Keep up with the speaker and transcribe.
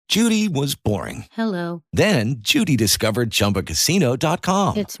Judy was boring. Hello. Then Judy discovered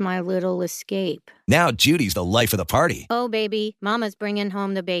ChumbaCasino.com. It's my little escape. Now Judy's the life of the party. Oh, baby, mama's bringing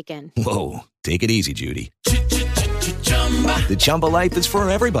home the bacon. Whoa, take it easy, Judy. The Chumba life is for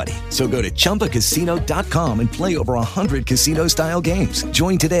everybody. So go to ChumbaCasino.com and play over 100 casino-style games.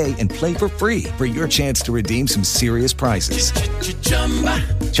 Join today and play for free for your chance to redeem some serious prizes.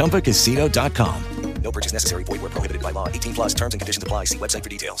 ChumbaCasino.com. No purchase necessary. Void where prohibited by law. 18 plus terms and conditions apply. See website for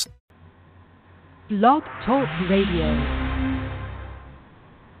details. Blog Talk Radio.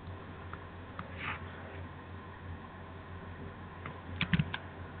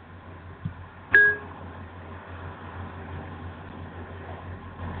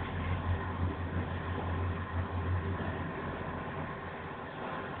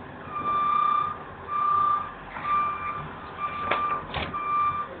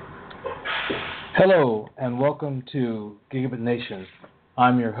 Hello and welcome to Gigabit Nation.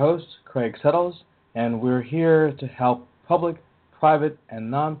 I'm your host, Craig Settles, and we're here to help public, private,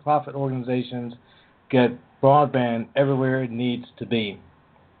 and non-profit organizations get broadband everywhere it needs to be.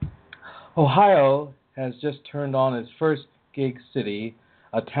 Ohio has just turned on its first gig city,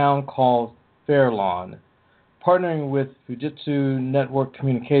 a town called Fairlawn. Partnering with Fujitsu Network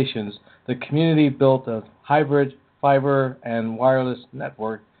Communications, the community built a hybrid fiber and wireless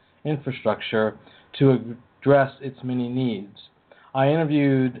network infrastructure to address its many needs. I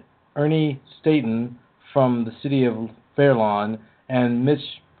interviewed Ernie Staten from the city of Fairlawn and Mitch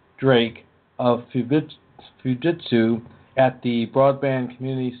Drake of Fujitsu at the Broadband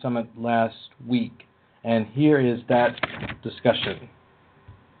Communities Summit last week. And here is that discussion.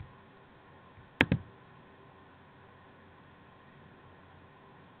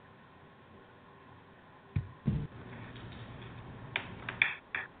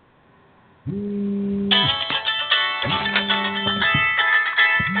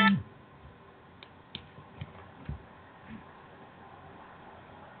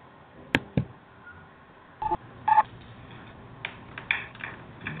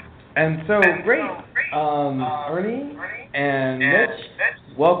 And so, great, Ernie and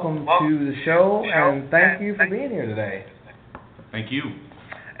Mitch, welcome to the show, and thank you for being here today. Thank you.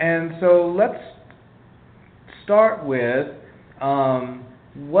 And so, let's start with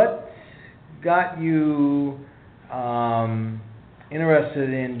what got you interested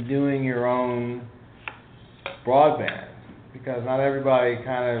in doing your own broadband? Because not everybody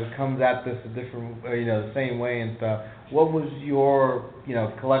kind of comes at this a different, the same way and stuff. What was your,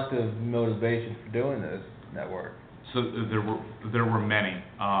 collective motivation for doing this network? So there were many.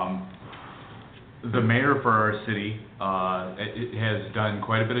 The mayor for our city has done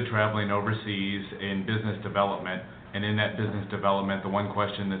quite a bit of traveling overseas in business development, and in that business development, the one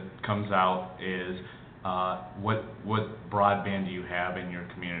question that comes out is, what broadband do you have in your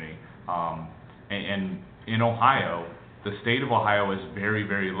community? And in Ohio, the state of Ohio is very,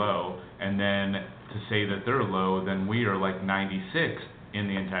 very low, and then to say that they're low, then we are like 96 in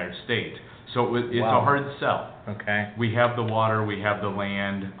the entire state. So it's a hard sell. Okay. We have the water, we have the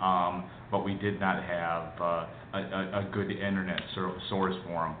land, but we did not have a good internet source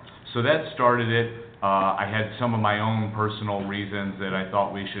for them. So that started it. I had some of my own personal reasons that I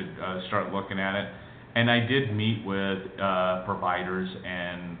thought we should start looking at it. And I did meet with providers,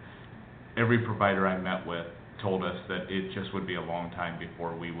 and every provider I met with told us that it just would be a long time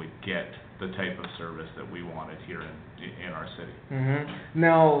before we would get the type of service that we wanted here in our city. Mm-hmm.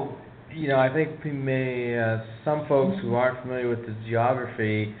 Now, I think some folks who aren't familiar with the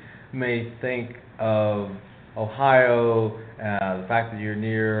geography may think of Ohio, the fact that you're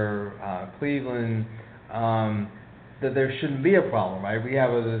near Cleveland, that there shouldn't be a problem, right? We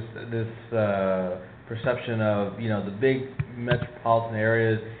have this perception of the big metropolitan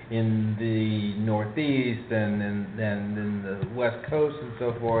areas in the Northeast and in the West Coast and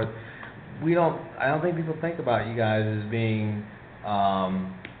so forth. I don't think people think about you guys as being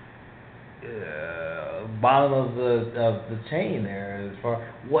bottom of the chain there. As far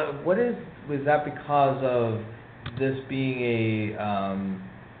was that because of this being an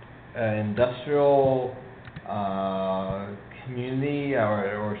industrial community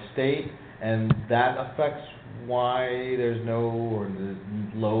or state, and that affects why there's no or the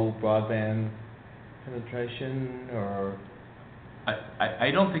low broadband penetration? Or I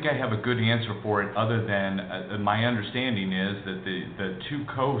don't think I have a good answer for it, other than my understanding is that the two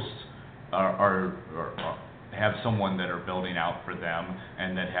coasts are have someone that are building out for them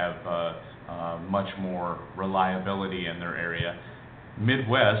and that have much more reliability in their area.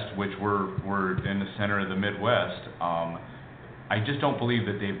 Midwest, which we're in the center of the Midwest, I just don't believe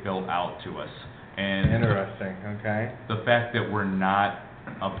that they've built out to us. And interesting. Okay. The fact that we're not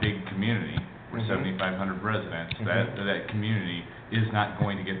a big community. We're 7,500 residents. That community is not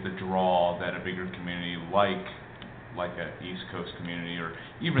going to get the draw that a bigger community like a East Coast community, or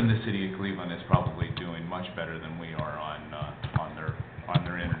even the city of Cleveland is probably doing much better than we are on their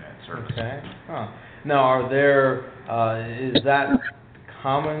internet service. Okay. Huh. Now, are there is that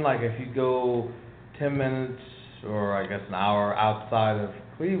common? Like, if you go 10 minutes or I guess an hour outside of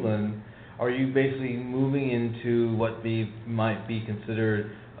Cleveland, are you basically moving into what might be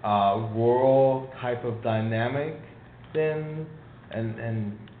considered rural type of dynamic then?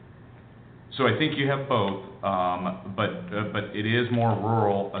 And So I think you have both, but it is more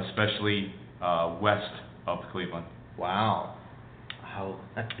rural, especially west of Cleveland. Wow.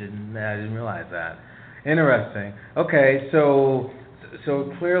 I didn't realize that. Interesting. Okay, so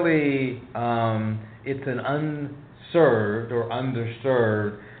clearly it's an unserved or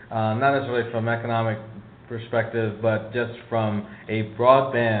underserved, not necessarily from economic perspective, but just from a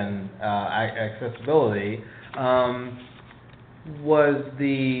broadband accessibility. Was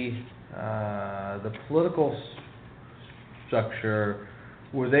the political structure,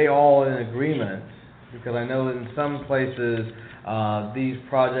 were they all in agreement? Because I know in some places these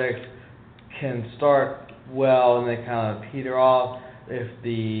projects can start well and they kind of peter off if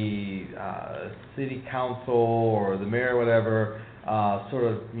the city council or the mayor or whatever sort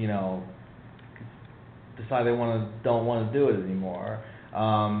of, decide they don't want to do it anymore.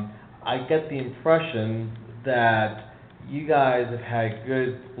 I get the impression that you guys have had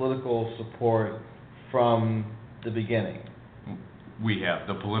good political support from the beginning. We have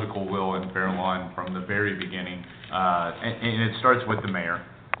the political will in Fairlawn from the very beginning, and it starts with the mayor.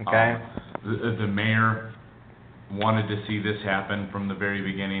 Okay. The mayor wanted to see this happen from the very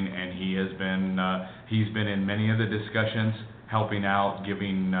beginning, and he's been in many of the discussions, helping out,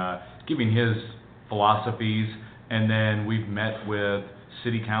 giving his philosophies, and then we've met with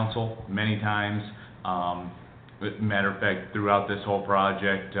city council many times. Matter of fact, throughout this whole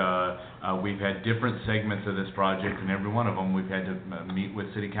project, we've had different segments of this project, and every one of them we've had to meet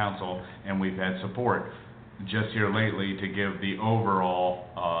with city council, and we've had support just here lately to give the overall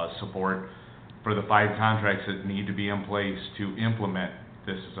support for the 5 contracts that need to be in place to implement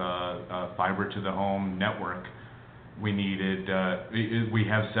this fiber to the home network. We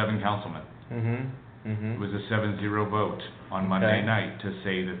have 7 councilmen. It was a 7-0 vote on Monday night to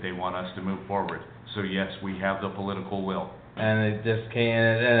say that they want us to move forward. So yes, we have the political will. And it just came,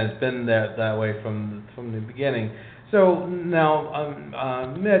 and it's been that way from the beginning. So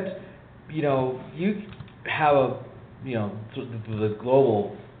now, Mitch, you have the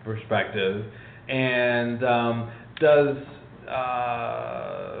global perspective, and does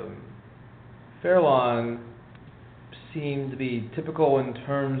Fairlawn seem to be typical in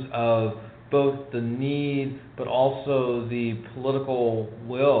terms of both the need but also the political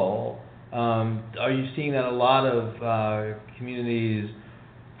will? Are you seeing that a lot of communities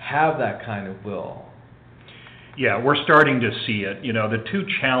have that kind of will? Yeah, we're starting to see it. The 2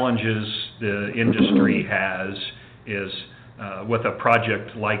 challenges the industry has is with a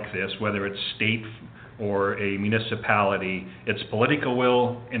project like this, whether it's state or a municipality, it's political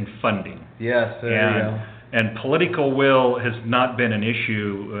will and funding. Yes, there you go. And political will has not been an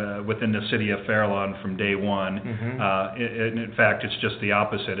issue within the city of Fairlawn from day one. In fact, it's just the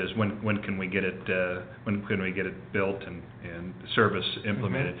opposite: is when can we get it built and service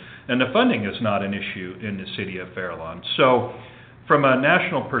implemented? And the funding is not an issue in the city of Fairlawn. So, from a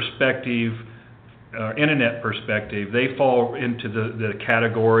national perspective, internet perspective, they fall into the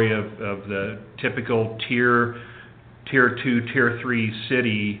category of the typical tier 2, tier 3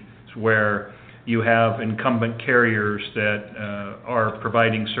 cities where you have incumbent carriers that are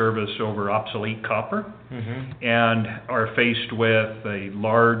providing service over obsolete copper and are faced with a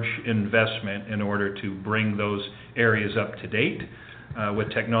large investment in order to bring those areas up to date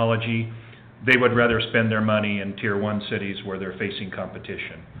with technology. They would rather spend their money in tier 1 cities where they're facing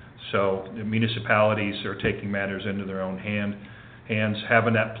competition. So the municipalities are taking matters into their own hands,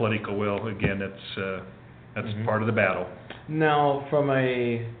 having that political will. Again, that's part of the battle. Now, from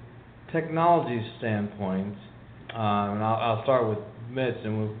a technology standpoint, and I'll start with Mitch,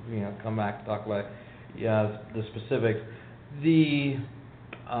 and we'll come back to talk about the specifics. The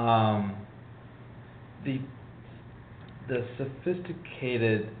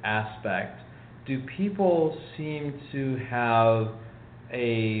sophisticated aspect. Do people seem to have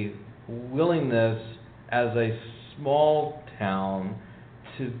a willingness as a small town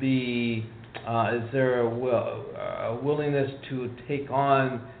to be? Is there a willingness to take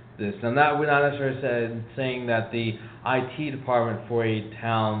on this? Now, we're not necessarily saying that the IT department for a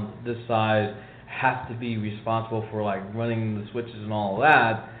town this size has to be responsible for like running the switches and all of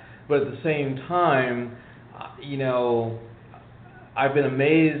that. But at the same time, I've been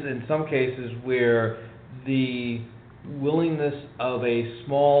amazed in some cases where the willingness of a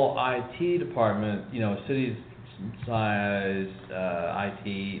small IT department, city's size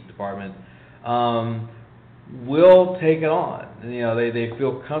IT department, will take it on. They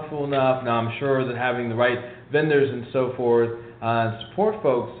feel comfortable enough. Now I'm sure that having the right vendors and so forth and support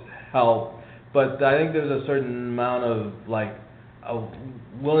folks help, but I think there's a certain amount of a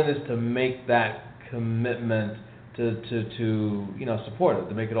willingness to make that commitment to support it,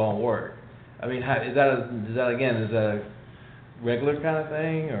 to make it all work. I mean, is that a regular kind of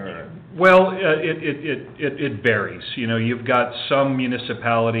thing, or? Well, it varies. You've got some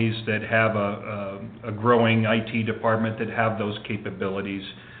municipalities that have a growing IT department that have those capabilities.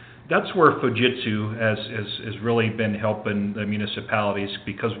 That's where Fujitsu has really been helping the municipalities,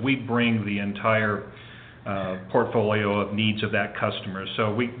 because we bring the entire portfolio of needs of that customer.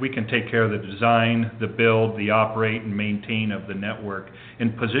 So we can take care of the design, the build, the operate and maintain of the network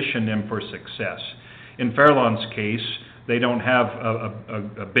and position them for success. In Fairlawn's case, they don't have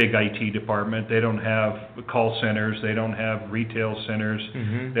a big IT department. They don't have call centers. They don't have retail centers.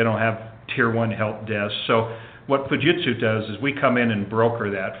 Mm-hmm. They don't have tier 1 help desks. So what Fujitsu does is we come in and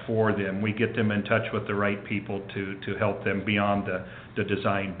broker that for them. We get them in touch with the right people to help them beyond the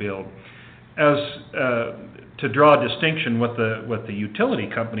design build. As to draw a distinction with the utility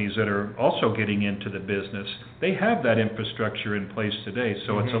companies that are also getting into the business, they have that infrastructure in place today,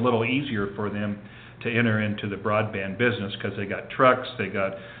 so mm-hmm. It's a little easier for them to enter into the broadband business because they got trucks, they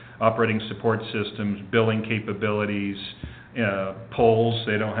got operating support systems, billing capabilities, poles.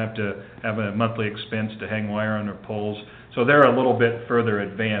 They don't have to have a monthly expense to hang wire on their poles. So they're a little bit further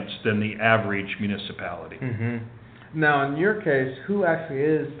advanced than the average municipality. Mm-hmm. Now, in your case, who actually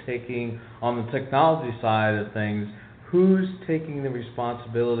is taking, on the technology side of things, who's taking the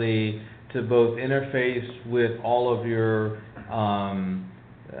responsibility to both interface with all of your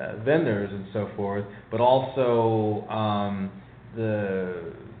vendors and so forth, but also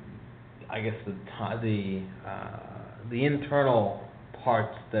the internal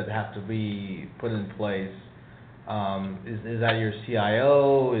parts that have to be put in place? Is that your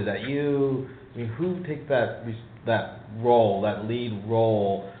CIO? Is that you? I mean, who takes that role, that lead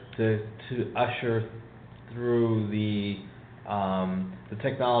role, to usher through the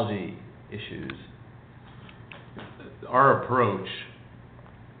technology issues? Our approach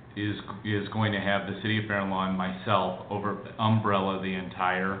is going to have the City of Fairlawn, myself, umbrella the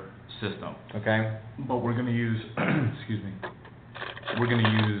entire system. Okay. But we're going to use, we're going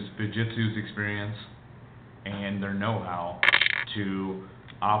to use Fujitsu's experience and their know-how to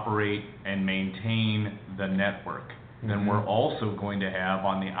operate and maintain the network. Mm-hmm. Then we're also going to have,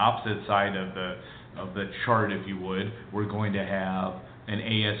 on the opposite side of the chart, if you would, we're going to have an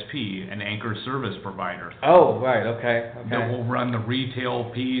ASP, an anchor service provider. Oh, right, okay. That will run the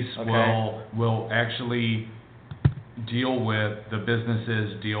retail piece, will actually deal with the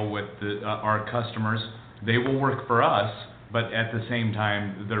businesses, deal with our customers. They will work for us, but at the same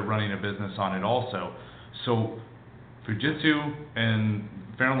time, they're running a business on it also. So Fujitsu and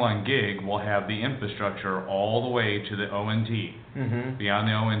Fairlawn Gig will have the infrastructure all the way to the ONT. Mm-hmm. Beyond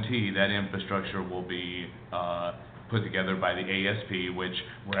the ONT, that infrastructure will be put together by the ASP, which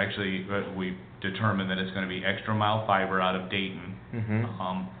we've determined that it's going to be extra mile fiber out of Dayton.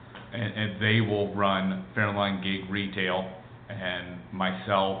 Mm-hmm. And they will run Fairlawn Gig retail, and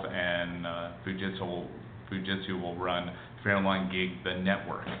myself and Fujitsu will run Fairlawn Gig the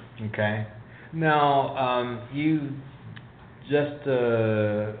network. Okay. Now, you just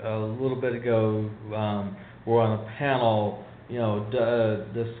a little bit ago were on a panel,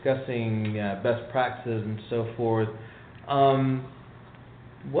 discussing best practices and so forth.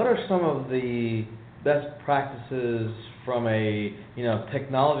 What are some of the best practices from a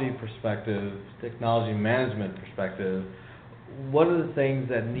technology perspective, technology management perspective? What are the things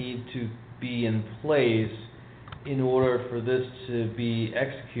that need to be in place in order for this to be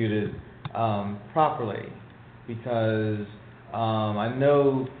executed properly? Because I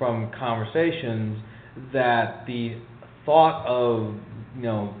know from conversations that the thought of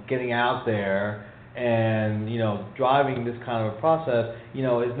getting out there and driving this kind of a process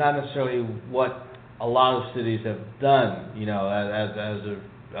is not necessarily what a lot of cities have done as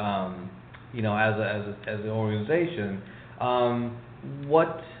an organization.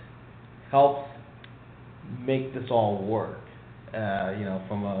 What helps make this all work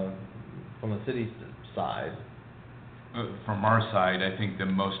from a city side? From our side, I think the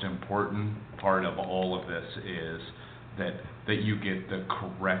most important part of all of this is that you get the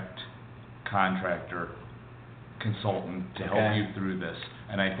correct contractor, consultant to help you through this.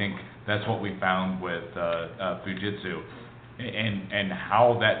 And I think that's what we found with Fujitsu. And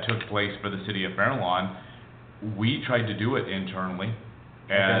how that took place for the city of Fairlawn, we tried to do it internally,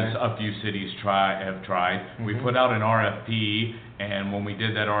 as a few cities have tried. We put out an RFP, and when we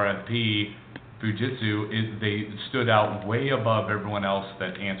did that RFP, Fujitsu, they stood out way above everyone else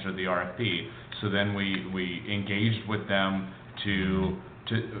that answered the RFP. So then we engaged with them to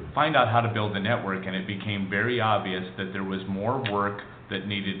find out how to build the network, and it became very obvious that there was more work that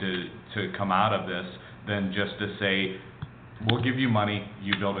needed to come out of this than just to say, we'll give you money,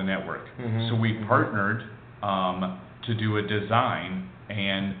 you build a network. So we partnered to do a design,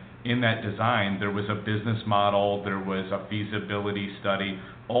 and in that design there was a business model, there was a feasibility study.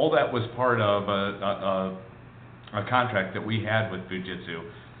 All that was part of a contract that we had with Fujitsu.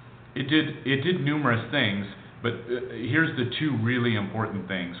 It did numerous things, but here's the two really important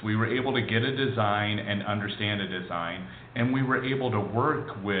things. We were able to get a design and understand a design, and we were able to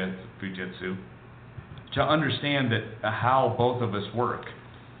work with Fujitsu to understand that how both of us work.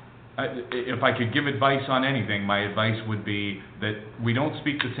 If I could give advice on anything, my advice would be that we don't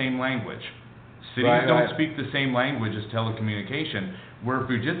speak the same language. Cities don't speak the same language as telecommunication. Where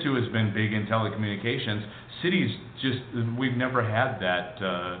Fujitsu has been big in telecommunications, cities we've never had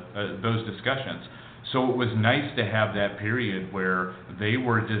those discussions. So it was nice to have that period where they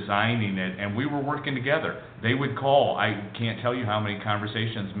were designing it and we were working together. They would call. I can't tell you how many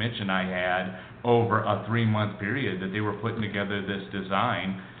conversations Mitch and I had over a 3-month period that they were putting together this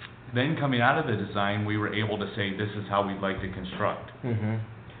design. Then coming out of the design, we were able to say, this is how we'd like to construct.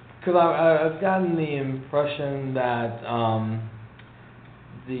 Because I've gotten the impression that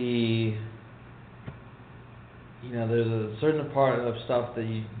there's a certain part of stuff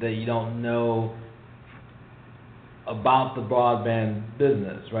that you don't know about the broadband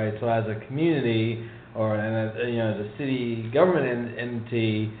business, right? So as a community or as a city government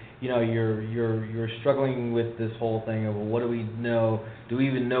entity, you're struggling with this whole thing of, well, what do we know? Do we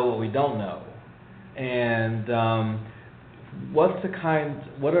even know what we don't know? And what are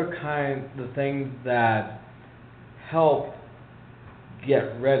the things that help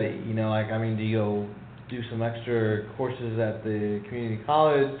get ready? Do you go do some extra courses at the community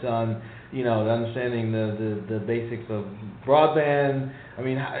college on, understanding the basics of broadband?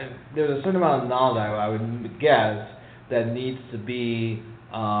 There's a certain amount of knowledge I would guess that needs to be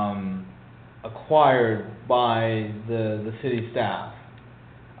acquired by the city staff.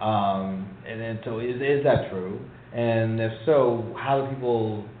 And so is that true? And if so, how do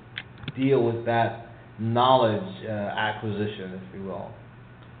people deal with that knowledge acquisition, if you will?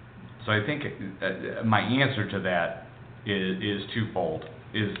 So I think my answer to that is twofold.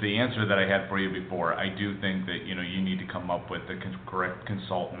 Is the answer that I had for you before. I do think that you need to come up with the correct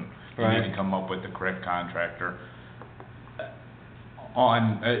consultant. You need to come up with the correct contractor.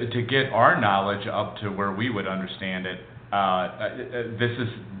 To get our knowledge up to where we would understand it,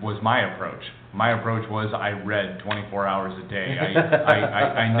 was my approach. My approach was I read 24 hours a day.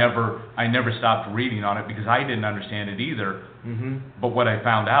 I never stopped reading on it because I didn't understand it either. But what I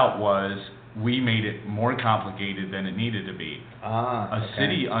found out was we made it more complicated than it needed to be. A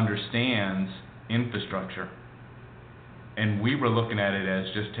city understands infrastructure, and we were looking at it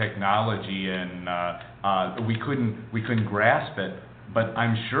as just technology, and we couldn't grasp it. But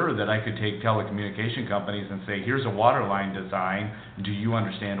I'm sure that I could take telecommunication companies and say, here's a water line design. Do you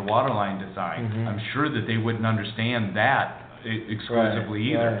understand a water line design? I'm sure that they wouldn't understand that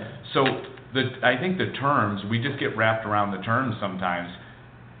exclusively either. So I think the terms, we just get wrapped around the terms sometimes.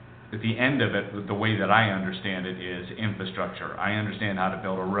 At the end of it, the way that I understand it is infrastructure. I understand how to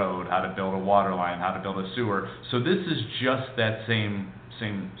build a road, how to build a water line, how to build a sewer. So this is just that same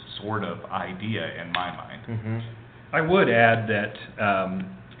sort of idea in my mind. I would add that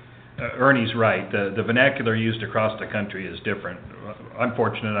Ernie's right. The vernacular used across the country is different. I'm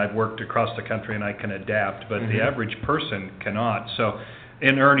fortunate I've worked across the country and I can adapt, but the average person cannot. So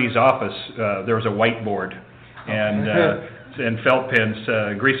in Ernie's office, there was a whiteboard and felt pens,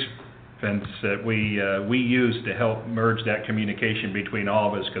 grease pens that we used to help merge that communication between all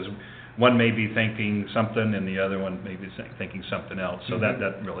of us, because one may be thinking something and the other one may be thinking something else. So that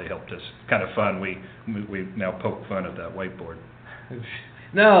really helped us. Kind of fun. We now poke fun at that whiteboard.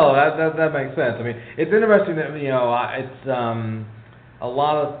 No, that makes sense. It's interesting that it's a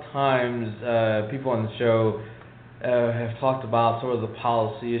lot of times people on the show have talked about sort of the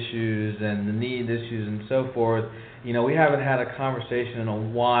policy issues and the need issues and so forth. We haven't had a conversation in a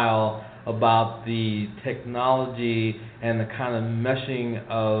while about the technology and the kind of meshing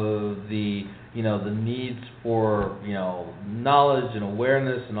of the the needs for, knowledge and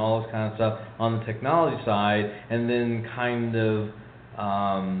awareness and all this kind of stuff on the technology side, and then kind of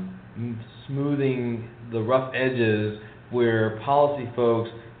smoothing the rough edges where policy folks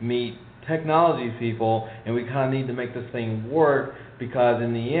meet technology people, and we kind of need to make this thing work, because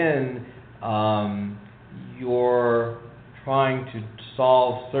in the end, you're trying to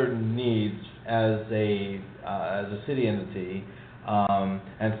solve certain needs as a city entity,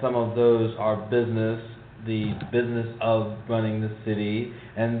 and some of those are the business of running the city,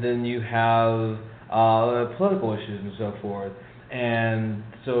 and then you have political issues and so forth. And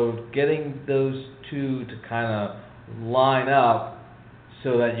so getting those two to kind of line up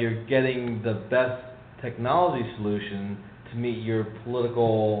so that you're getting the best technology solution to meet your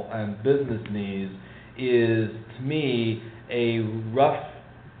political and business needs is, to me, a rough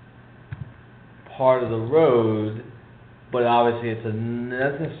part of the road, but obviously it's a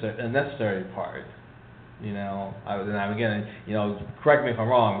necessary part. Again, correct me if I'm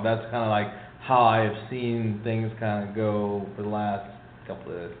wrong, but that's kind of like how I have seen things kind of go for the last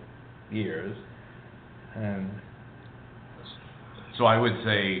couple of years. And so I would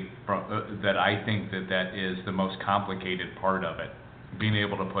say that I think that is the most complicated part of it. Being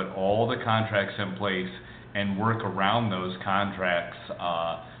able to put all the contracts in place and work around those contracts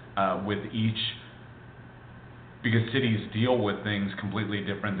with each, because cities deal with things completely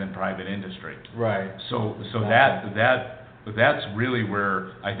different than private industry. Right. So that's really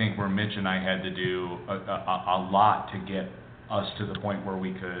where I think where Mitch and I had to do a lot to get us to the point where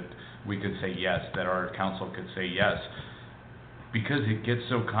we could say yes, that our council could say yes, because it gets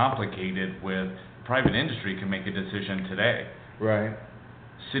so complicated. With private industry can make a decision today. Right.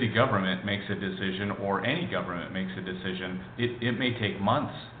 City government makes a decision, or any government makes a decision. It may take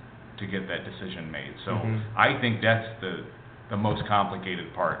months to get that decision made. So I think that's the most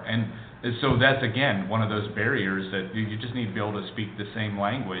complicated part. And so that's, again, one of those barriers that you just need to be able to speak the same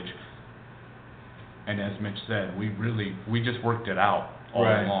language. And as Mitch said, we just worked it out all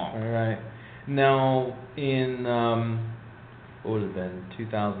along. Right. Now, in what would it have been,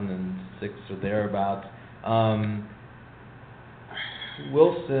 2006 or thereabouts,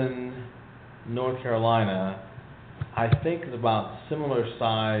 Wilson, North Carolina, I think is about similar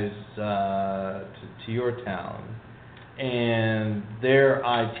size to your town, and their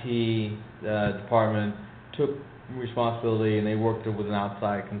IT department took responsibility, and they worked with an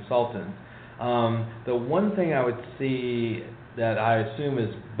outside consultant. The one thing I would see that I assume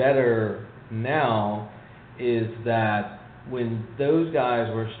is better now is that when those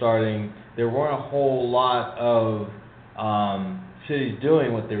guys were starting, there weren't a whole lot of cities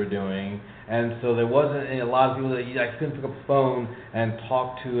doing what they were doing, and so there wasn't a lot of people that you couldn't pick up the phone and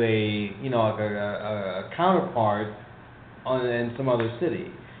talk to a counterpart in some other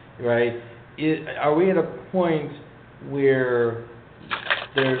city, right? Are we at a point where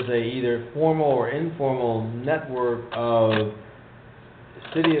there's a either formal or informal network of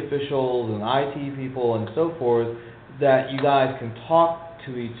city officials and IT people and so forth that you guys can talk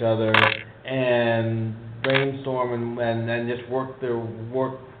to each other and brainstorm and just work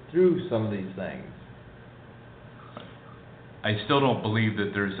through some of these things? I still don't believe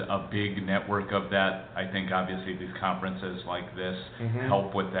that there's a big network of that. I think obviously these conferences like this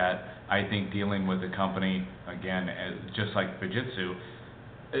help with that. I think dealing with a company, again, just like Fujitsu,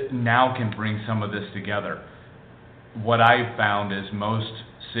 now can bring some of this together. What I've found is most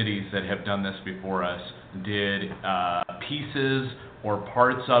cities that have done this before us did pieces or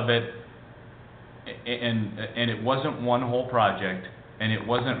parts of it, and it wasn't one whole project, and it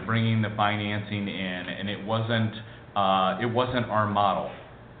wasn't bringing the financing in, and it wasn't our model.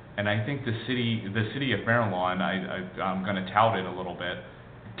 And I think the city of Fairlawn, I'm going to tout it a little bit,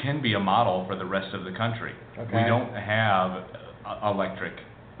 can be a model for the rest of the country. Okay. We don't have electric.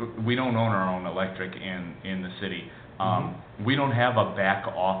 We don't own our own electric in the city. We don't have a back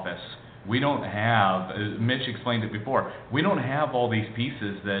office. We don't have, Mitch explained it before, we don't have all these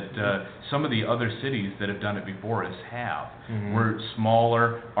pieces that some of the other cities that have done it before us have. We're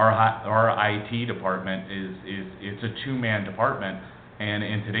smaller. Our IT department it's a two-man department, and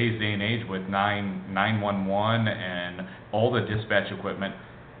in today's day and age with 911 and all the dispatch equipment,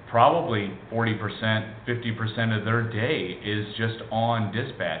 probably 40%, 50% of their day is just on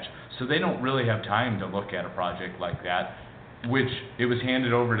dispatch. So they don't really have time to look at a project like that, which it was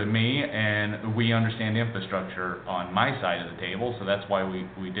handed over to me, and we understand infrastructure on my side of the table, so that's why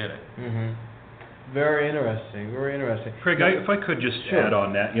we did it. Very interesting, very interesting. Craig, if I could just add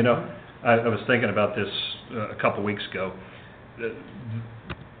on that, I was thinking about this a couple weeks ago.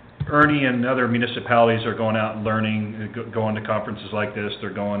 Ernie and other municipalities are going out and learning, going to conferences like this.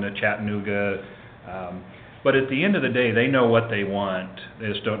 They're going to Chattanooga. But at the end of the day, they know what they want. They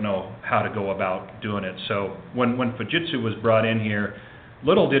just don't know how to go about doing it. So when Fujitsu was brought in here,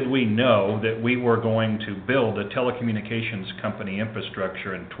 little did we know that we were going to build a telecommunications company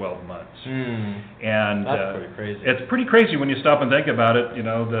infrastructure in 12 months. And that's pretty crazy. It's pretty crazy when you stop and think about it. You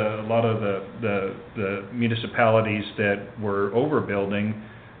know, a lot of the municipalities that were overbuilding,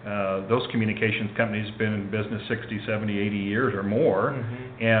 those communications companies have been in business 60, 70, 80 years or more,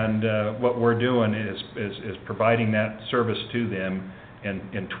 and what we're doing is providing that service to them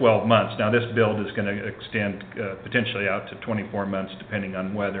in 12 months. Now this build is going to extend potentially out to 24 months depending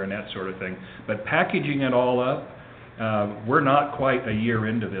on weather and that sort of thing. But packaging it all up, we're not quite a year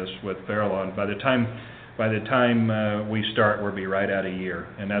into this with Fairlawn. By the time we start, we'll be right at a year,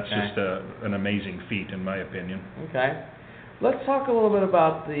 and that's just an amazing feat in my opinion. Okay. Let's talk a little bit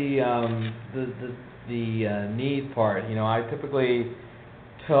about the need part. You know, I typically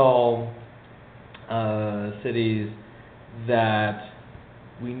tell cities that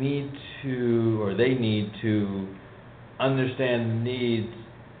we need to, or they need to, understand the needs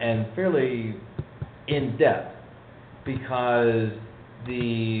and fairly in depth, because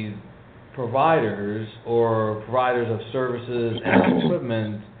the providers or providers of services and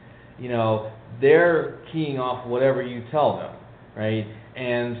equipment, you know, they're keying off whatever you tell them, right?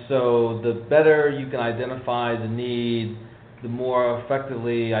 And so the better you can identify the need, the more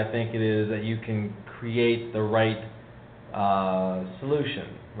effectively I think it is that you can create the right solution,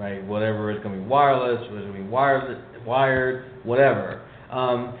 right? Whatever is going to be wireless, whether it's going to be wired, whatever.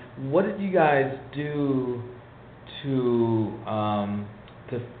 What did you guys do to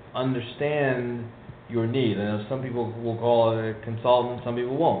understand your need? I know some people will call it a consultant, some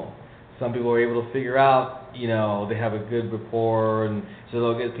people won't. Some people are able to figure out, you know, they have a good rapport, and so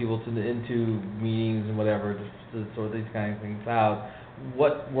they'll get people into meetings and whatever to sort these kind of things out.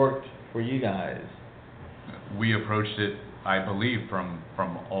 What worked for you guys? We approached it, I believe, from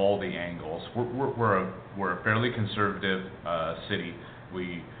all the angles. We're a fairly conservative city.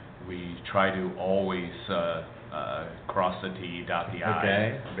 We try to always cross the T, dot the I.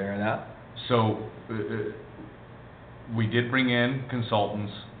 Okay, fair enough. So we did bring in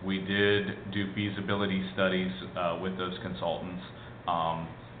consultants. We did do feasibility studies with those consultants.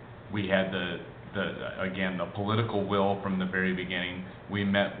 We had the political will from the very beginning. We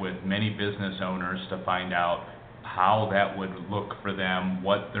met with many business owners to find out how that would look for them,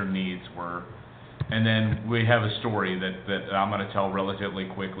 what their needs were. And then we have a story that I'm going to tell relatively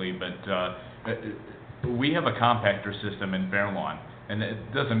quickly, but we have a compactor system in Fairlawn. And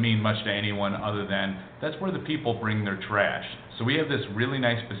it doesn't mean much to anyone other than that's where the people bring their trash. So we have this really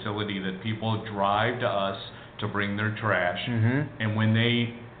nice facility that people drive to us to bring their trash. And when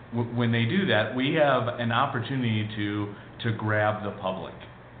they do that, we have an opportunity to grab the public.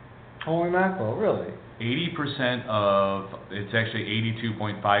 Holy mackerel, really? 80% of, it's actually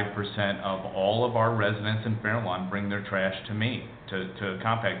 82.5% of all of our residents in Fairlawn bring their trash to me, to a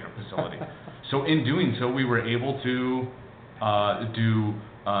compactor facility. So in doing so, we were able to do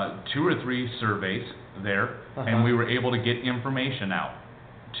 2 or 3 surveys there, and we were able to get information out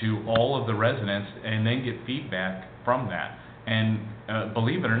to all of the residents and then get feedback from that. And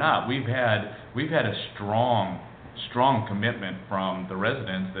believe it or not, we've had a strong commitment from the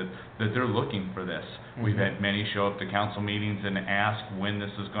residents that they're looking for this. We've had many show up to council meetings and ask when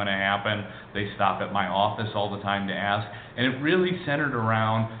this is going to happen. They stop at my office all the time to ask, and it really centered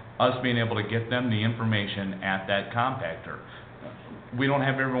around us being able to get them the information at that compactor. We don't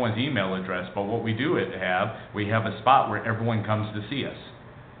have everyone's email address, but what we do we have a spot where everyone comes to see us.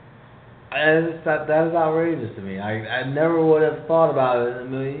 That is outrageous to me. I never would have thought about it in a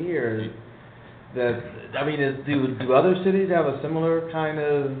million years. Do other cities have a similar kind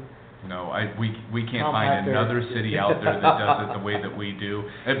of? No, we can't find another city out there that does it the way that we do.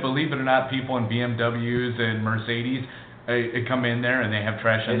 And believe it or not, people in BMWs and Mercedes come in there and they have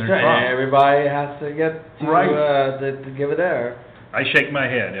trash in their trunk. Everybody has to get to give it there. I shake my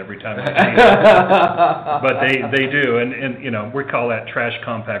head every time I see that. But they do, and you know, we call that trash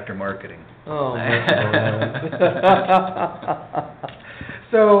compactor marketing. Oh,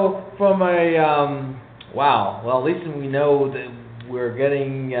 so from a well, at least we know that we're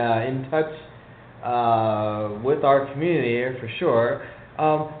getting in touch with our community here for sure.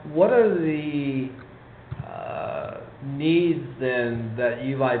 What are the needs then that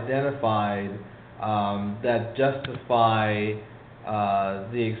you've identified that justify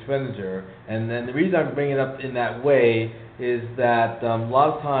the expenditure? And then the reason I'm bringing it up in that way is that a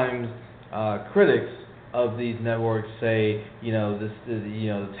lot of times critics of these networks say,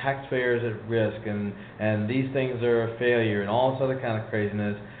 the taxpayers at risk, and these things are a failure, and all this other kind of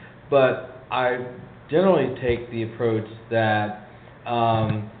craziness. But I generally take the approach that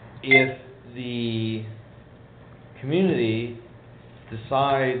if the community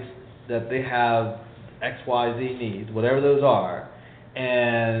decides that they have XYZ needs, whatever those are,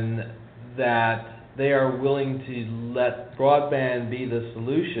 and that they are willing to let broadband be the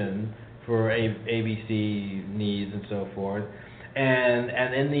solution for ABC needs and so forth, and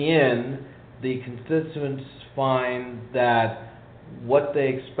in the end, the constituents find that what they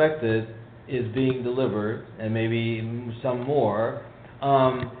expected is being delivered, and maybe some more,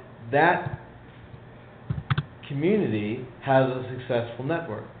 that community has a successful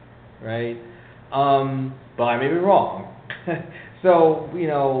network, right? But I may be wrong. So,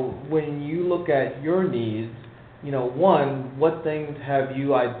 when you look at your needs, one, what things have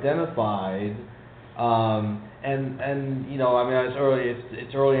you identified?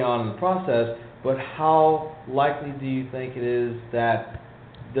 It's early on in the process, but how likely do you think it is that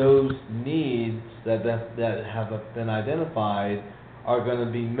those needs that have been identified are going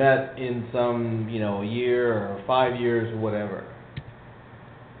to be met in some, a year or 5 years or whatever?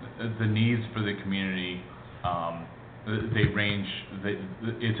 The needs for the community, they range.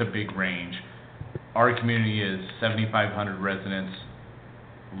 It's a big range. Our community is 7,500 residents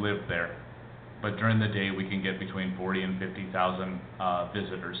live there, but during the day we can get between 40 and 50,000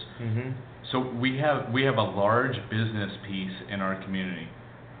 visitors. Mm-hmm. So we have a large business piece in our community.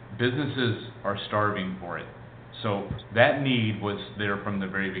 Businesses are starving for it. So that need was there from the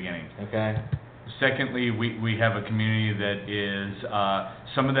very beginning. Okay. Secondly, we have a community that is,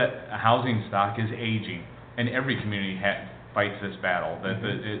 some of that housing stock is aging, and every community fights this battle.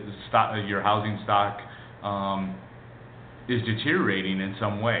 Your housing stock is deteriorating in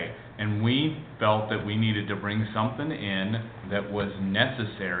some way, and we felt that we needed to bring something in that was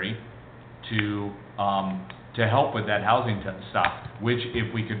necessary to help with that housing stock, which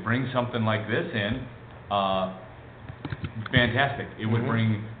if we could bring something like this in, fantastic. It would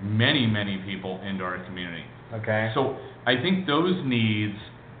bring many, many people into our community. Okay. So I think those needs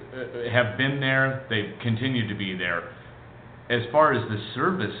have been there. They've continued to be there. As far as the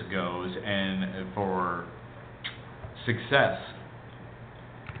service goes and for success,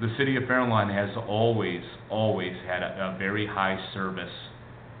 the city of Fairlawn has always had a very high service.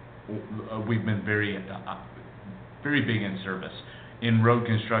 We've been very big in service. In road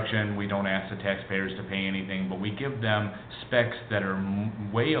construction, we don't ask the taxpayers to pay anything, but we give them specs that are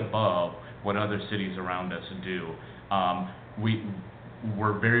way above what other cities around us do.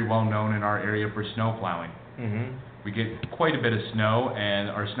 We're very well known in our area for snow plowing. Mm-hmm. We get quite a bit of snow, and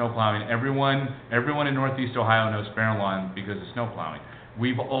our snow plowing, everyone in Northeast Ohio knows Fairlawn because of snow plowing.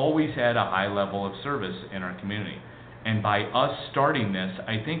 We've always had a high level of service in our community. And by us starting this,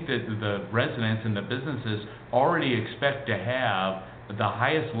 I think that the residents and the businesses already expect to have the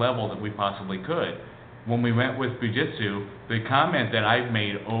highest level that we possibly could. When we went with Fujitsu, the comment that I've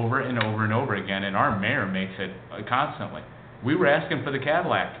made over and over and over again, and our mayor makes it constantly, we were asking for the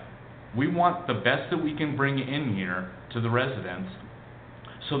Cadillac. We want the best that we can bring in here to the residents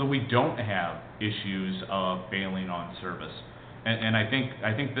so that we don't have issues of failing on service. And I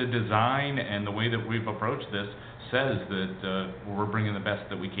think the design and the way that we've approached this says that we're bringing the best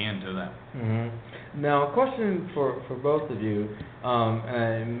that we can to them. Mm-hmm. Now, a question for both of you,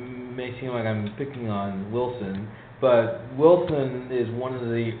 and it may seem like I'm picking on Wilson, but Wilson is one of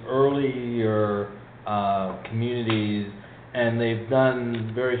the earlier communities, and they've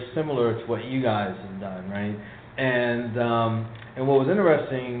done very similar to what you guys have done, right? And what was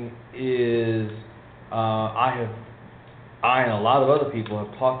interesting is I and a lot of other people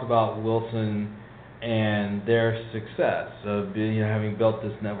have talked about Wilson and their success of having built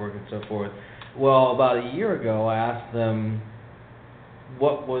this network and so forth. Well, about a year ago, I asked them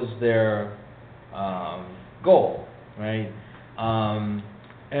what was their goal, right?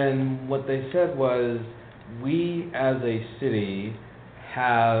 And what they said was, we as a city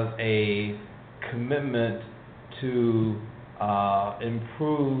have a commitment to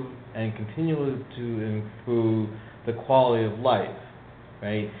improve and continue to improve the quality of life,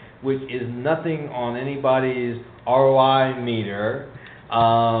 right? Which is nothing on anybody's ROI meter.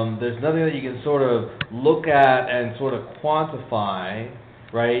 There's nothing that you can sort of look at and sort of quantify,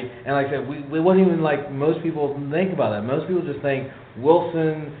 right? And like I said, we wasn't even like most people think about that. Most people just think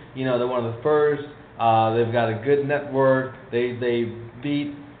Wilson, they're one of the first. They've got a good network. They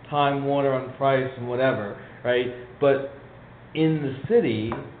beat Time Warner on price and whatever, right? But in the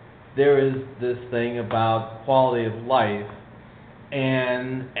city, there is this thing about quality of life,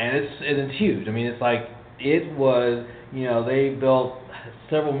 and it's huge. I mean, it's like it was, they built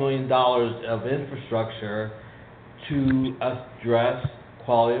several $1 million of infrastructure to address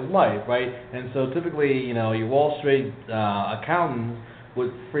quality of life, right? And so typically, your Wall Street accountants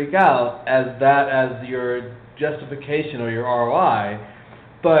would freak out as your justification or your ROI.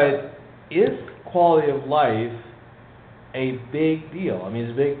 But is quality of life a big deal? I mean,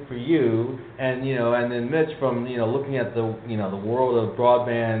 it's big for you, and and then Mitch, from looking at the the world of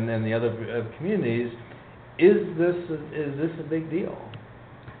broadband and the other communities, is this a big deal?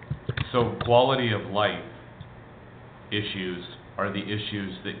 So quality of life issues are the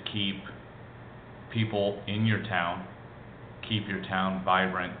issues that keep people in your town, keep your town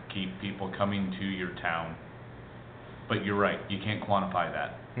vibrant, keep people coming to your town. But you're right, you can't quantify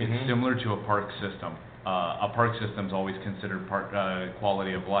that. Mm-hmm. It's similar to a park system. A park system is always considered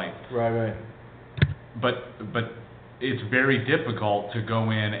quality of life. Right. But it's very difficult to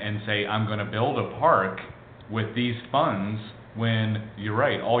go in and say, I'm going to build a park with these funds, when you're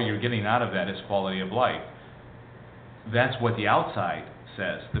right, all you're getting out of that is quality of life. That's what the outside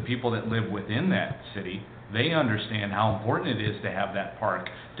says. The people that live within that city, they understand how important it is to have that park,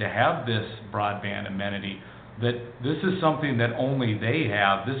 to have this broadband amenity, that this is something that only they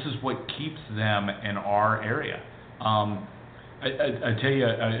have. This is what keeps them in our area. I tell you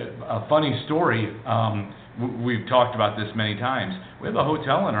a funny story. We've talked about this many times. We have a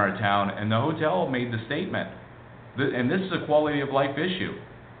hotel in our town, and the hotel made the statement, and this is a quality of life issue.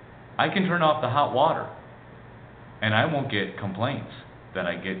 I can turn off the hot water, and I won't get complaints that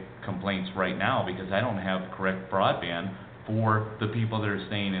I get complaints right now because I don't have correct broadband for the people that are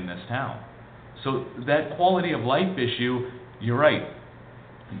staying in this town. So that quality of life issue, you're right,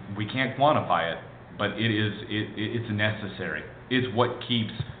 we can't quantify it, but it's necessary. It's what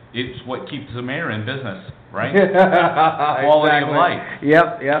keeps the mayor in business, right? Quality Exactly. of life.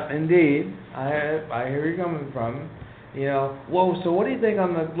 Yep, indeed. I hear you coming from. So what do you think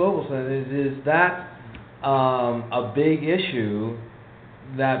on the global sense? Is that a big issue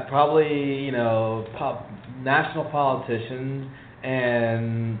that probably national politicians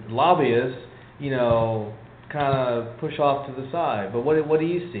and lobbyists kind of push off to the side? But what do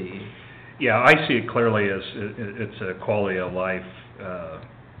you see? Yeah, I see it clearly as it's a quality of life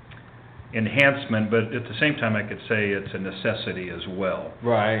enhancement, but at the same time I could say it's a necessity as well.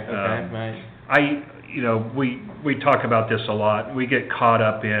 Right, okay, right. We talk about this a lot. We get caught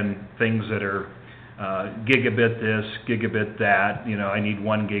up in things that are gigabit this, gigabit that, I need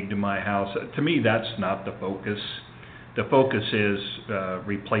 1 gig to my house. To me, that's not the focus. The focus is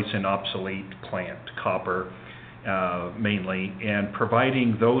replacing obsolete plant, copper mainly, and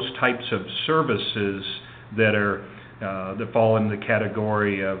providing those types of services that fall in the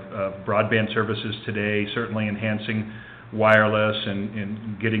category of broadband services today, certainly enhancing wireless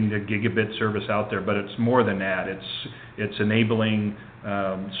and getting the gigabit service out there, but it's more than that. It's enabling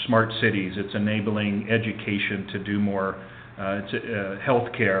smart cities. It's enabling education to do more.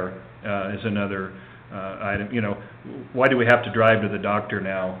 Healthcare is another item. Why do we have to drive to the doctor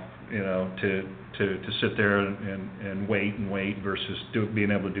now? To sit there and wait versus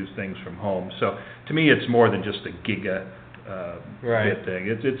being able to do things from home. So to me, it's more than just a giga bit thing.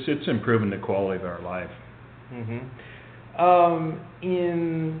 It's improving the quality of our life. Mm-hmm.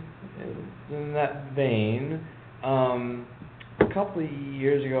 In that vein, a couple of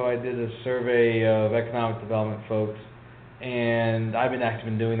years ago, I did a survey of economic development folks, and I've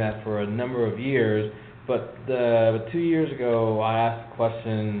been doing that for a number of years. But 2 years ago, I asked the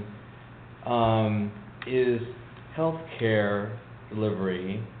question: is healthcare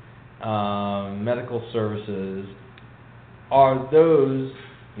delivery, medical services, are those,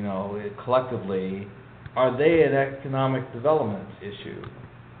 collectively, are they an economic development issue?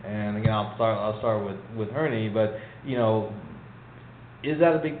 And again, I'll start with Ernie, but is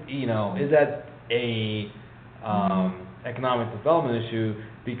that a big, is that a economic development issue?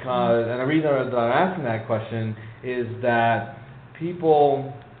 Because, and the reason that I'm asking that question is that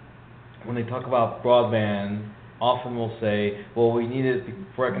people, when they talk about broadband, often will say, well, we need it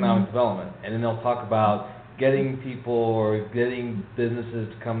for economic development. And then they'll talk about getting people or getting businesses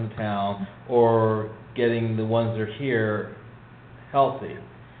to come to town or getting the ones that are here healthy.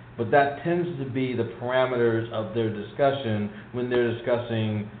 But that tends to be the parameters of their discussion when they're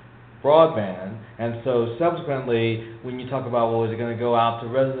discussing broadband. And so subsequently, when you talk about, well, is it going to go out to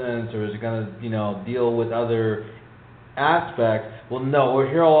residents or is it going to, deal with other aspects? Well, no, we're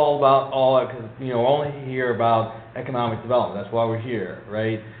here we're only here about economic development. That's why we're here,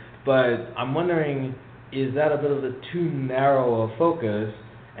 right? But I'm wondering, is that a bit of a too narrow a focus?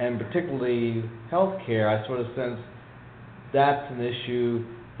 And particularly healthcare, I sort of sense that's an issue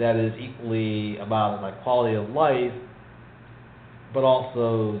that is equally about like quality of life, but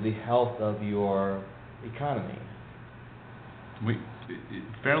also the health of your economy?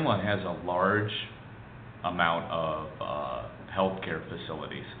 Fairlawn has a large amount of healthcare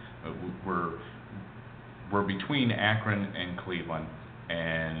facilities. We're between Akron and Cleveland,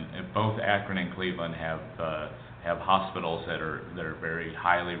 and both Akron and Cleveland have hospitals that are very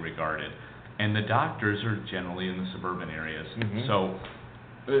highly regarded, and the doctors are generally in the suburban areas. Mm-hmm. So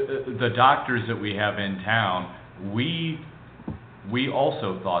the doctors that we have in town, we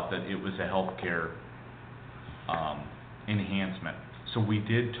also thought that it was a healthcare enhancement. So we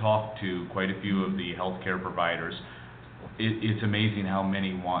did talk to quite a few of the healthcare providers. It's amazing how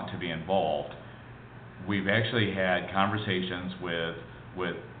many want to be involved. We've actually had conversations with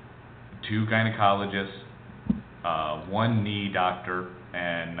 2 gynecologists, 1 knee doctor,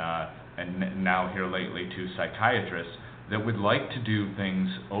 and now here lately 2 psychiatrists that would like to do things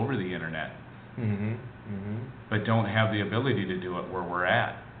over the internet, but don't have the ability to do it where we're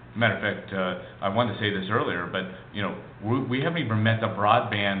at. Matter of fact, I wanted to say this earlier, but we haven't even met the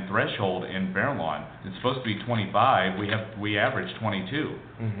broadband threshold in Fairlawn. It's supposed to be 25. We average 22.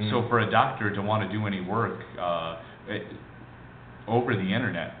 So for a doctor to want to do any work over the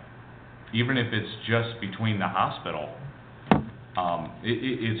internet, even if it's just between the hospital,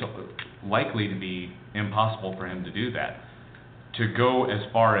 it's likely to be impossible for him to do that. To go as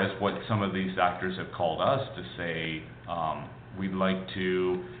far as what some of these doctors have called us to say, we'd like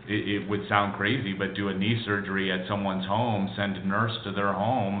to, it would sound crazy, but do a knee surgery at someone's home, send a nurse to their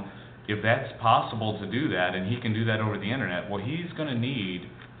home. If that's possible to do that, and he can do that over the internet, well, he's going to need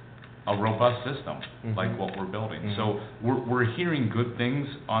a robust system like what we're building. So we're hearing good things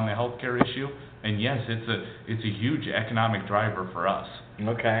on the healthcare issue, and yes, it's a huge economic driver for us.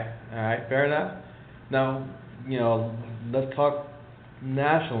 Okay, all right, fair enough. Now, let's talk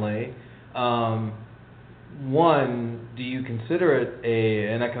nationally. One, do you consider it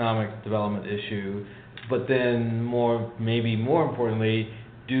an economic development issue? But then maybe more importantly,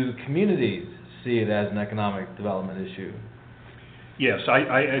 do communities see it as an economic development issue? Yes,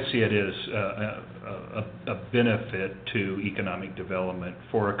 I see it as a benefit to economic development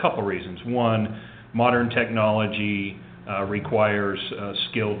for a couple reasons. One, modern technology requires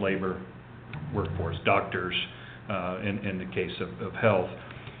skilled labor workforce, doctors, in the case of health.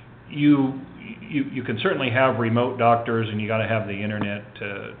 You can certainly have remote doctors, and you got to have the internet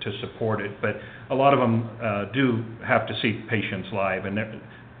to support it, but a lot of them do have to see patients live, and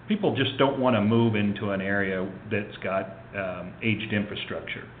people just don't want to move into an area that's got aged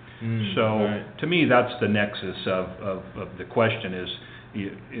infrastructure. So right. To me, that's the nexus of the question is,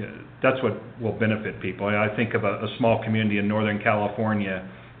 that's what will benefit people. I think of a small community in Northern California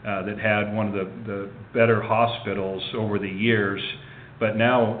that had one of the better hospitals over the years, but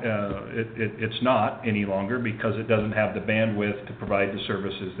now it's not any longer because it doesn't have the bandwidth to provide the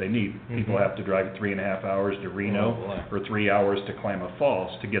services they need. People have to drive 3.5 hours to Reno or 3 hours to Klamath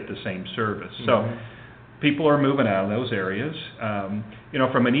Falls to get the same service. So people are moving out of those areas.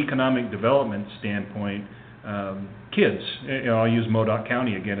 From an economic development standpoint, kids, I'll use Modoc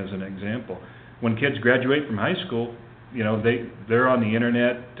County again as an example. When kids graduate from high school, they're on the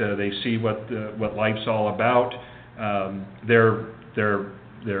internet. They see what life's all about. Their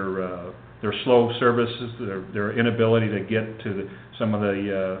slow services, their inability to get to some of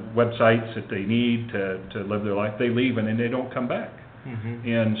the websites that they need to live their life, they leave and then they don't come back.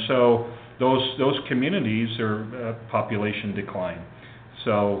 And so those communities are population decline.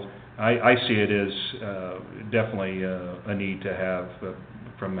 So I see it as definitely a need to have,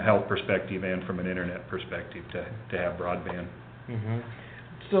 from a health perspective and from an internet perspective, to have broadband.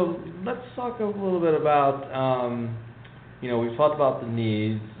 So let's talk a little bit about, we've talked about the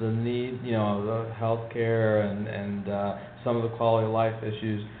needs, the healthcare and some of the quality of life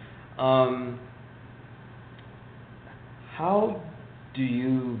issues. How do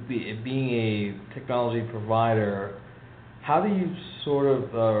you, being a technology provider, how do you sort of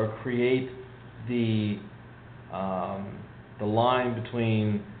create the line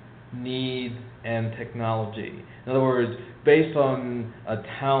between need and technology? In other words, based on a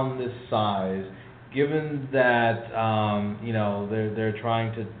town this size, given that they're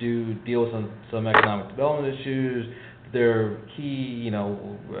trying to deal with some economic development issues, their key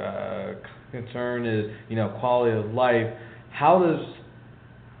concern is quality of life. How does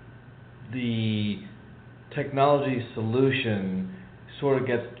the technology solution sort of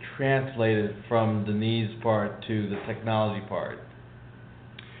get translated from the needs part to the technology part?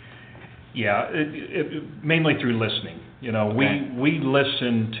 Yeah, mainly through listening. You know, Okay. we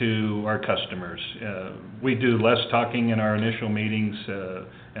listen to our customers. We do less talking in our initial meetings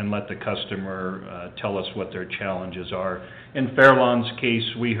and let the customer tell us what their challenges are. In Fairlawn's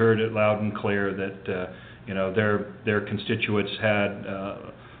case, we heard it loud and clear that you know, their constituents had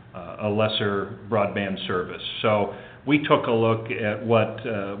a lesser broadband service. So we took a look at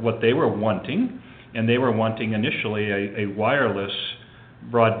what they were wanting, and they were wanting initially a wireless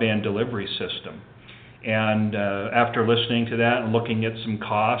broadband delivery system. And after listening to that and looking at some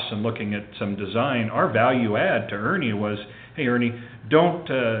costs and looking at some design, our value add to Ernie was, hey Ernie, don't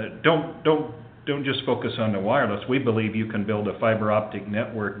just focus on the wireless. We believe you can build a fiber optic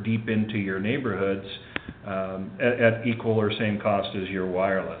network deep into your neighborhoods at equal or same cost as your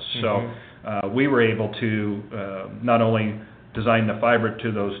wireless. So we were able to not only design the fiber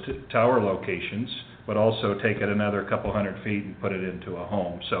to those tower locations, but also take it another couple hundred feet and put it into a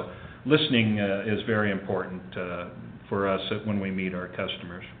home. So listening is very important for us when we meet our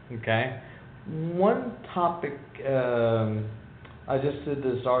customers. Okay. One topic, I just did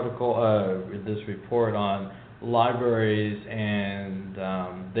this article, this report on libraries and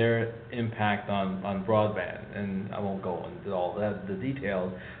their impact on broadband, and I won't go into all that, the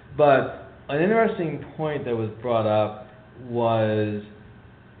details, but an interesting point that was brought up was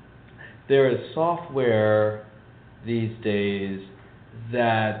there is software these days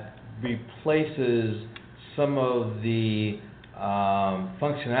that replaces some of the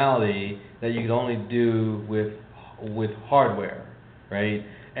functionality that you could only do with hardware, right?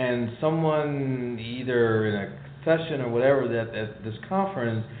 And someone either in a session or whatever that at this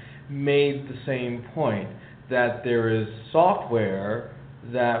conference made the same point, that there is software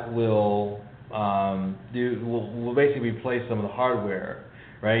that will basically replace some of the hardware,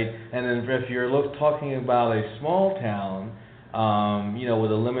 right? And then if you're talking about a small town, you know,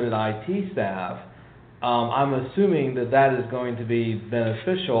 with a limited IT staff, I'm assuming that is going to be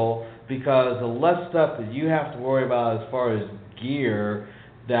beneficial, because the less stuff that you have to worry about as far as gear,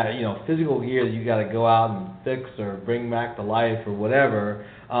 that, you know, physical gear that you got to go out and fix or bring back to life or whatever,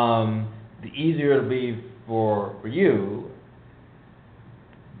 the easier it'll be for you.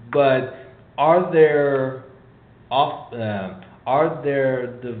 But are there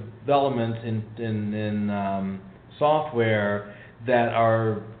developments in software that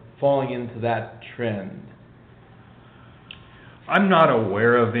are falling into that trend? I'm not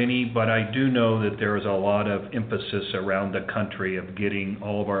aware of any, but I do know that there is a lot of emphasis around the country of getting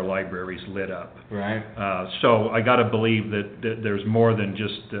all of our libraries lit up. Right. So I got to believe that there's more than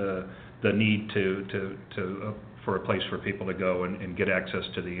just the need for a place for people to go and get access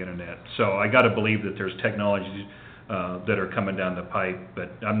to the internet. So I got to believe that there's technologies that are coming down the pipe,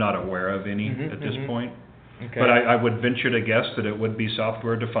 but I'm not aware of any at this point. Okay. But I would venture to guess that it would be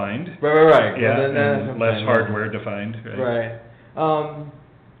software defined. Right. Yeah, well, and less hardware defined. Right. Well,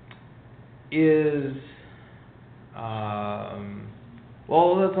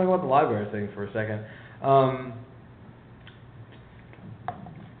 let's talk about the library thing for a second.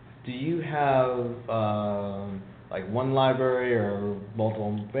 Do you have like one library or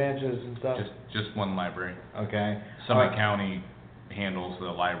multiple branches and stuff? Just one library. Okay. Summit County handles the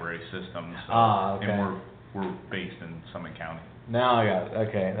library system, so, okay. and we're based in Summit County. Now I got it.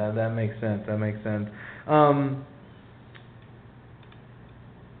 Okay, that makes sense.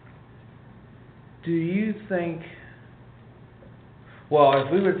 Do you think? Well,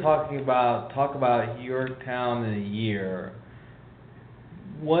 if we were talk about your town in a year,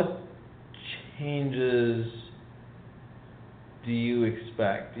 what changes do you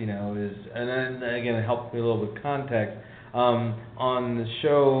expect? You know, and then again, it helps me a little with context. On the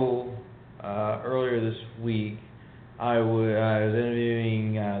show earlier this week, I was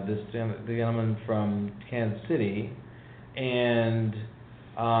interviewing the gentleman from Kansas City, and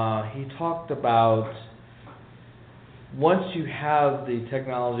he talked about once you have the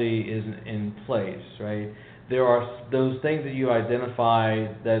technology in place, right? There are those things that you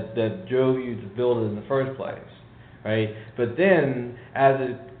identified that drove you to build it in the first place, right? But then, as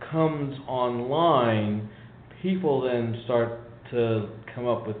it comes online, people then start to come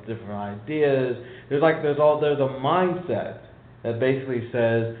up with different ideas. There's a mindset that basically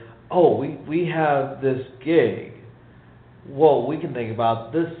says, oh, we have this gig. Well, we can think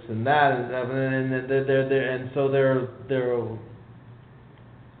about this and that, and so their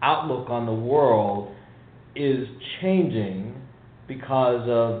outlook on the world is changing because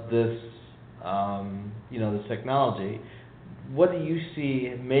of this, this technology. What do you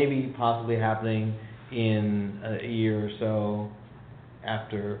see maybe possibly happening in a year or so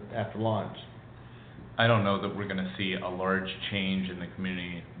after launch? I don't know that we're going to see a large change in the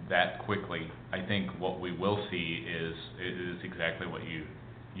community that quickly. I think what we will see is exactly what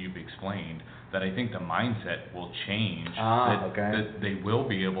you've explained, that I think the mindset will change, that they will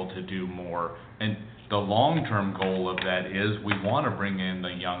be able to do more. And the long-term goal of that is we want to bring in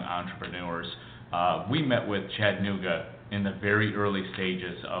the young entrepreneurs. We met with Chattanooga in the very early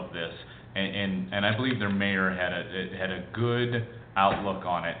stages of this, and I believe their mayor had a good outlook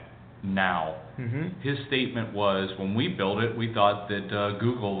on it now. Mm-hmm. His statement was, when we built it, we thought that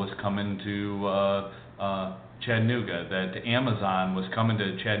Google was coming to Chattanooga, that Amazon was coming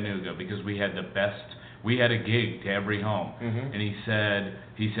to Chattanooga because we had a gig to every home. Mm-hmm. And he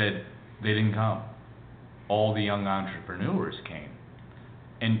said they didn't come. All the young entrepreneurs came.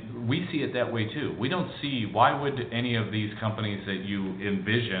 And we see it that way too. We don't see, why would any of these companies that you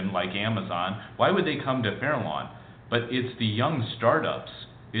envision, like Amazon, why would they come to Fairlawn? But it's the young startups,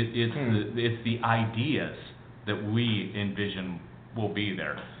 it's the ideas that we envision will be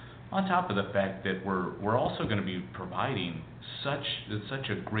there. On top of the fact that we're also going to be providing such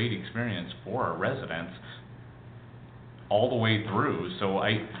a great experience for our residents all the way through. So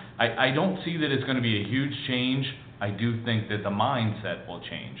I don't see that it's going to be a huge change. I do think that the mindset will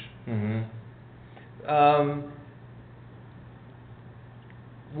change. Mm-hmm.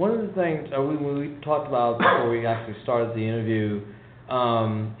 One of the things we talked about before we actually started the interview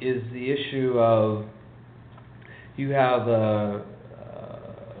is the issue of you have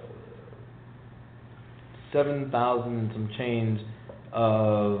 7,000 and some change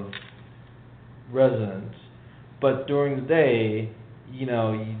of residents, but during the day,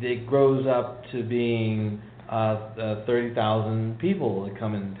 it grows up to being 30,000 people that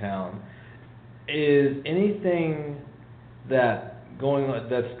come into town. Is anything that's going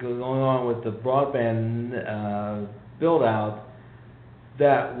on with the broadband build out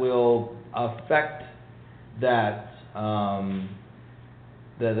that will affect that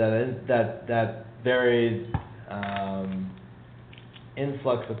varied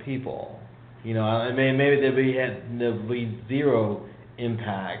influx of people? Maybe there'll be zero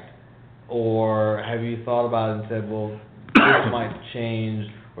impact. Or have you thought about it and said, well, this might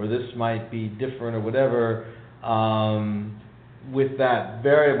change, or this might be different, or whatever, with that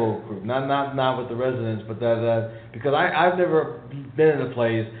variable group? Not with the residents, but because I've never been in a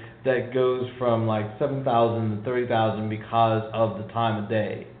place that goes from like 7,000 to 30,000 because of the time of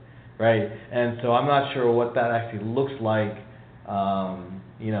day, right? And so I'm not sure what that actually looks like,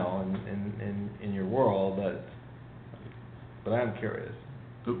 in your world, but I'm curious.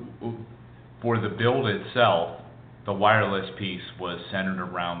 For the build itself, the wireless piece was centered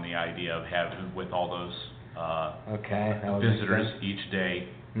around the idea of having, with all those visitors each day.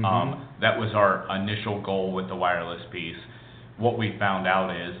 Mm-hmm. That was our initial goal with the wireless piece. What we found out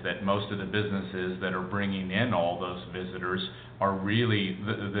is that most of the businesses that are bringing in all those visitors are really,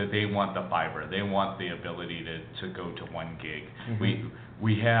 they want the fiber. They want the ability to go to 1 gig. Mm-hmm.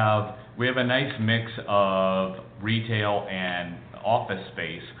 We have a nice mix of retail and office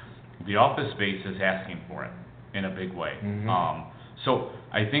space. The office space is asking for it in a big way. Mm-hmm. So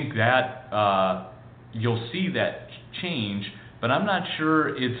I think that you'll see that change, but I'm not sure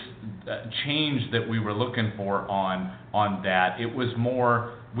it's change that we were looking for on that. It was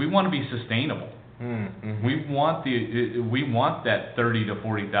more, we want to be sustainable. Mm-hmm. We want that 30 to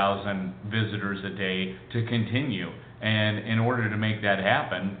 40,000 visitors a day to continue. And in order to make that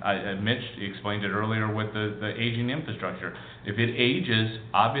happen, Mitch explained it earlier with the aging infrastructure. If it ages,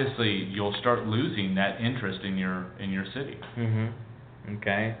 obviously you'll start losing that interest in your city. Mm-hmm.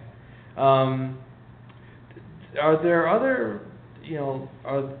 Okay. Are there other,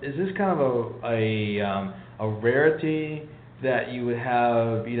 is this kind of a rarity that you would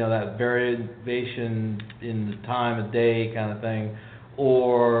have, that variation in the time of day kind of thing,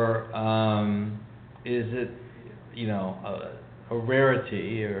 or is it a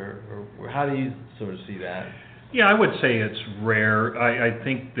rarity, or how do you sort of see that? Yeah, I would say it's rare. I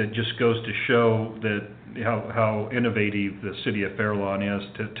think that just goes to show that how innovative the city of Fairlawn is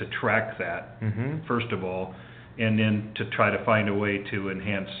to track that, mm-hmm. first of all, and then to try to find a way to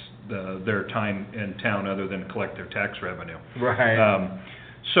enhance their time in town other than collect their tax revenue. Right.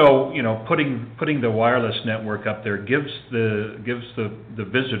 So putting the wireless network up there gives the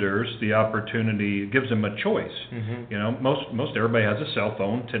visitors the opportunity, gives them a choice. Mm-hmm. Most everybody has a cell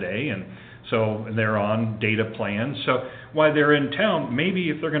phone today, and so they're on data plans. So while they're in town,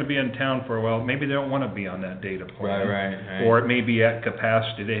 maybe if they're going to be in town for a while, maybe they don't want to be on that data plan. Right. Or it may be at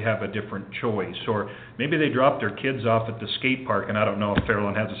capacity, they have a different choice. Or maybe they drop their kids off at the skate park, and I don't know if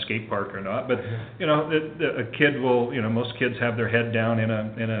Fairlawn has a skate park or not, but a kid will, most kids have their head down in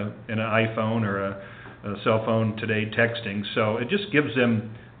an iPhone or cell phone today, texting. So it just gives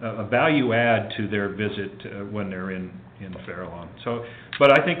them a value add to their visit when they're in Fairlawn. So,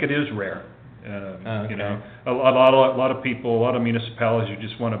 but I think it is rare. You know, a lot of people, a lot of municipalities who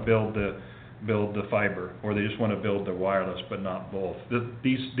just want to build the fiber, or they just want to build the wireless, but not both.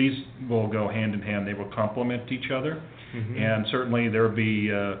 These will go hand in hand. They will complement each other, and certainly there will be,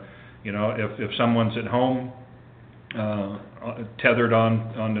 you know, if someone's at home tethered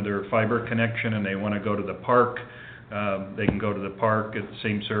onto their fiber connection and they want to go to the park, they can go to the park at the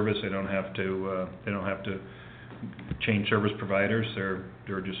same service. They don't have to change service providers.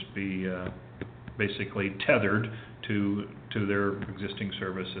 They're just be basically tethered to their existing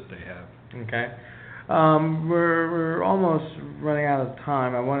service that they have. Okay. We're almost running out of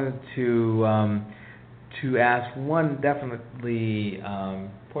time. I wanted to ask one definitely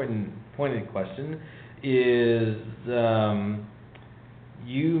pointed question. Is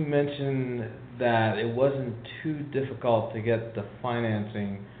you mentioned that it wasn't too difficult to get the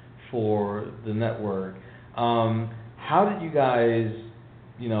financing for the network. How did you guys,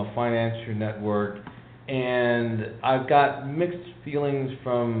 you know, finance your network? And I've got mixed feelings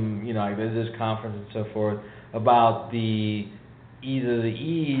from, you know, I did this conference and so forth about either the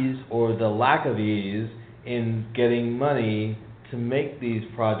ease or the lack of ease in getting money to make these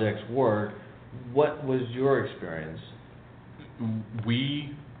projects work. What was your experience?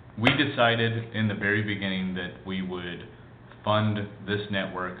 We decided in the very beginning that we would fund this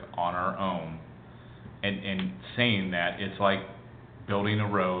network on our own, and saying that it's like building a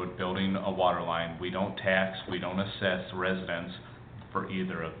road, building a water line. We don't tax, we don't assess residents for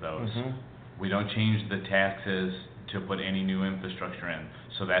either of those. We don't change the taxes to put any new infrastructure in.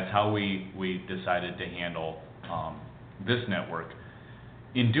 So that's how we decided to handle this network.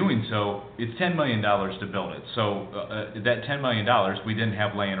 In doing so, it's $10 million to build it. So that $10 million we didn't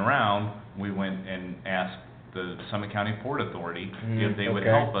have laying around. We went and asked the Summit County Port Authority if they would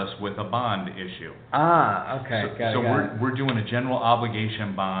help us with a bond issue. Okay. So we're doing a general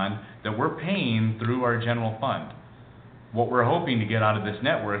obligation bond that we're paying through our general fund. What we're hoping to get out of this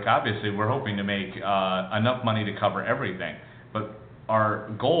network, obviously, we're hoping to make enough money to cover everything. But our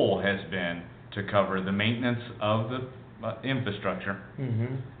goal has been to cover the maintenance of the infrastructure,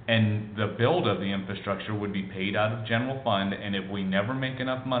 and the build of the infrastructure would be paid out of general fund, and if we never make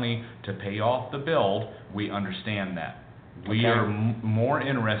enough money to pay off the build, we understand that. We are more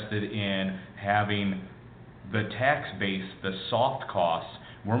interested in having the tax base, the soft costs.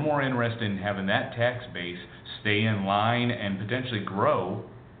 We're more interested in having that tax base stay in line and potentially grow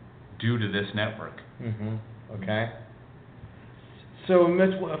due to this network. Okay. So,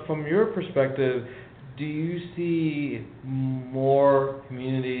 Mitch, from your perspective, do you see more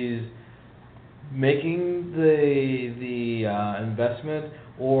communities making the investment,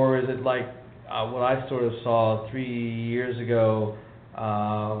 or is it like what I sort of saw 3 years ago,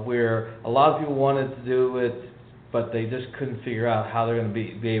 where a lot of people wanted to do it, but they just couldn't figure out how they're going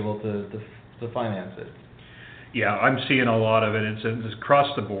to be able to finance it? Yeah, I'm seeing a lot of it. It's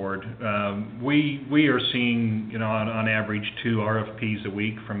across the board. We are seeing, you know, on average 2 RFPs a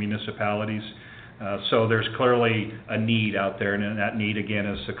week from municipalities. So there's clearly a need out there, and that need again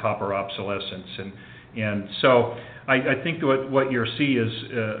is the copper obsolescence, and so I think what you'll see is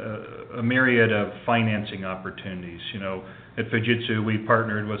a myriad of financing opportunities. You know, at Fujitsu we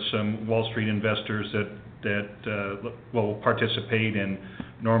partnered with some Wall Street investors that will participate in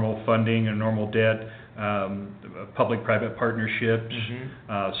normal funding and normal debt, public-private partnerships.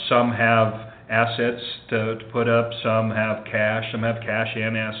 Some have assets to put up, some have cash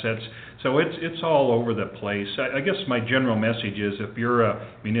and assets. So it's all over the place. I guess my general message is, if you're a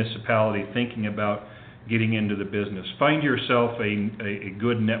municipality thinking about getting into the business, find yourself a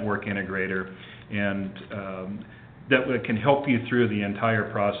good network integrator, and that can help you through the entire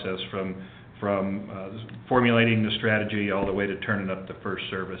process from formulating the strategy all the way to turning up the first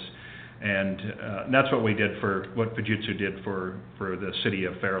service. And that's what we did what Fujitsu did for the city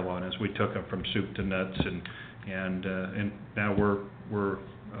of Fairlawn, is we took them from soup to nuts, and now we're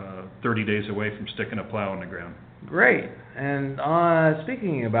 30 days away from sticking a plow in the ground. Great. And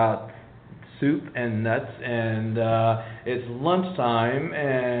speaking about soup and nuts, and it's lunchtime,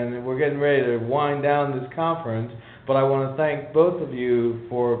 and we're getting ready to wind down this conference, but I want to thank both of you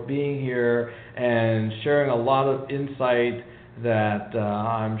for being here and sharing a lot of insight that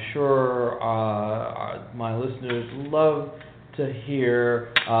I'm sure my listeners love to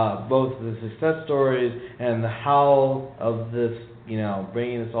hear, both the success stories and the how of this, you know,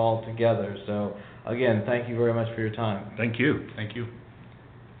 bringing this all together. So again, thank you very much for your time. Thank you. Thank you.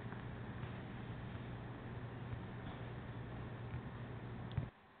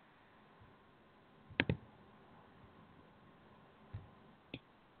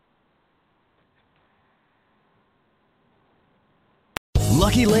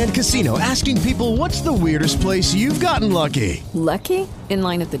 Lucky Land Casino, asking people, what's the weirdest place you've gotten lucky? Lucky? In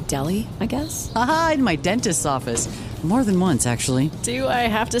line at the deli, I guess? Aha, in my dentist's office. More than once, actually. Do I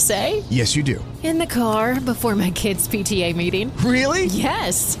have to say? Yes, you do. In the car before my kids' PTA meeting. Really?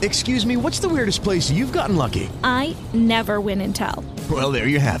 Yes. Excuse me, what's the weirdest place you've gotten lucky? I never win and tell. Well, there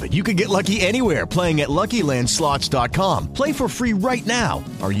you have it. You can get lucky anywhere, playing at LuckyLandSlots.com. Play for free right now.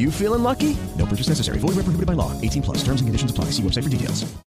 Are you feeling lucky? No purchase necessary. Void where prohibited by law. 18+. Terms and conditions apply. See website for details.